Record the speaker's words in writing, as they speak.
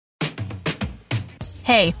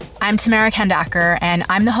Hey, I'm Tamara Kandaker, and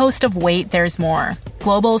I'm the host of Wait, There's More,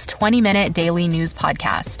 Global's 20-minute daily news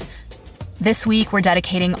podcast. This week, we're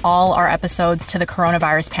dedicating all our episodes to the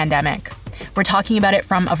coronavirus pandemic. We're talking about it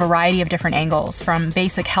from a variety of different angles, from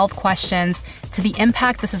basic health questions to the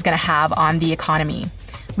impact this is going to have on the economy.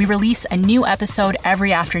 We release a new episode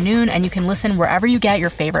every afternoon, and you can listen wherever you get your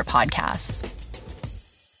favorite podcasts.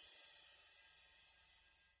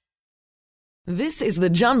 This is the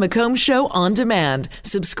John McComb Show on demand.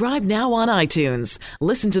 Subscribe now on iTunes.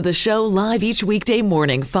 Listen to the show live each weekday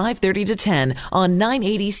morning, 5:30 to 10 on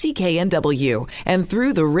 980 CKNW and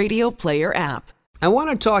through the Radio Player app. I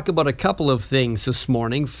want to talk about a couple of things this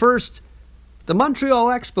morning. First, the Montreal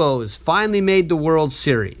Expos finally made the World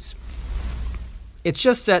Series. It's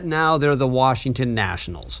just that now they're the Washington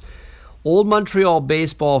Nationals. Old Montreal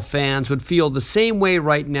baseball fans would feel the same way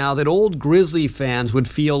right now that old Grizzly fans would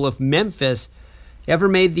feel if Memphis ever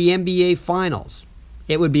made the NBA Finals.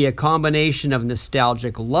 It would be a combination of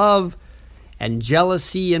nostalgic love and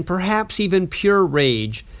jealousy and perhaps even pure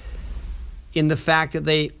rage in the fact that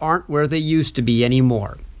they aren't where they used to be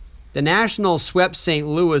anymore. The Nationals swept St.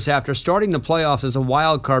 Louis after starting the playoffs as a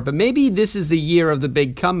wild card, but maybe this is the year of the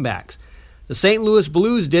big comebacks. The St. Louis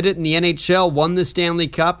Blues did it in the NHL, won the Stanley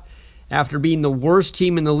Cup after being the worst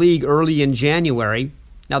team in the league early in January.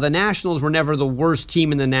 Now, the Nationals were never the worst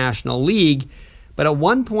team in the National League, but at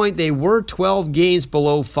one point they were 12 games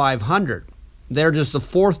below 500. They're just the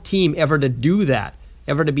fourth team ever to do that,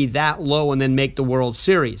 ever to be that low and then make the World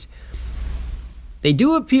Series. They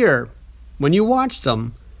do appear, when you watch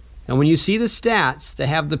them and when you see the stats, to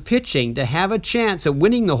have the pitching, to have a chance at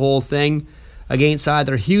winning the whole thing against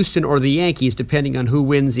either Houston or the Yankees, depending on who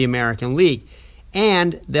wins the American League.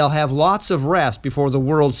 And they'll have lots of rest before the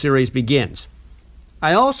World Series begins.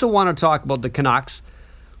 I also want to talk about the Canucks,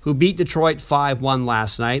 who beat Detroit 5-1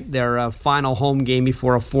 last night, their final home game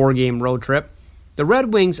before a 4-game road trip. The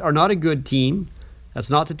Red Wings are not a good team. That's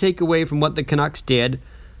not to take away from what the Canucks did.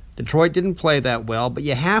 Detroit didn't play that well, but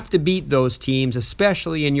you have to beat those teams,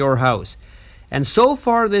 especially in your house. And so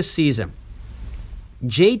far this season,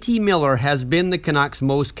 JT Miller has been the Canucks'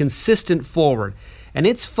 most consistent forward. And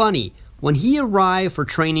it's funny, when he arrived for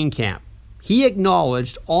training camp, he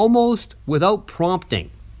acknowledged almost without prompting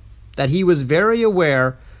that he was very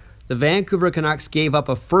aware the Vancouver Canucks gave up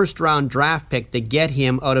a first-round draft pick to get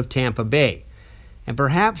him out of Tampa Bay. And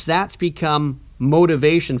perhaps that's become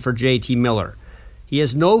motivation for JT Miller. He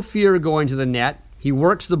has no fear going to the net. He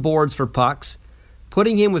works the boards for pucks.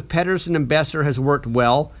 Putting him with Pettersson and Besser has worked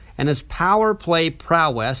well, and his power play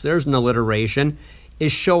prowess, there's an alliteration,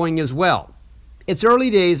 is showing as well. It's early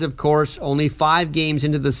days, of course, only 5 games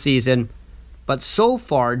into the season, but so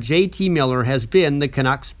far, JT Miller has been the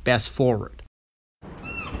Canucks' best forward.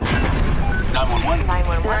 911.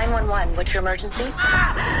 911, what's your emergency?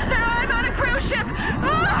 I'm on a cruise ship!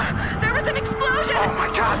 There was an explosion! Oh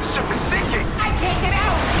my God, the ship is sinking! I can't get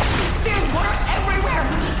out! There's water everywhere!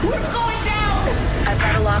 We're going down! I've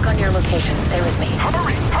got a lock on your location. Stay with me.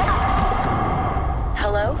 Hurry!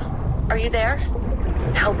 Hello? Are you there?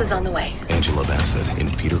 Help is on the way. Angela Bassett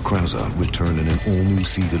and Peter Krause return in an all-new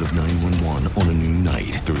season of 911 on a new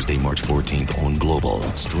night. Thursday, March 14th on Global.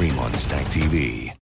 Stream on Stack TV.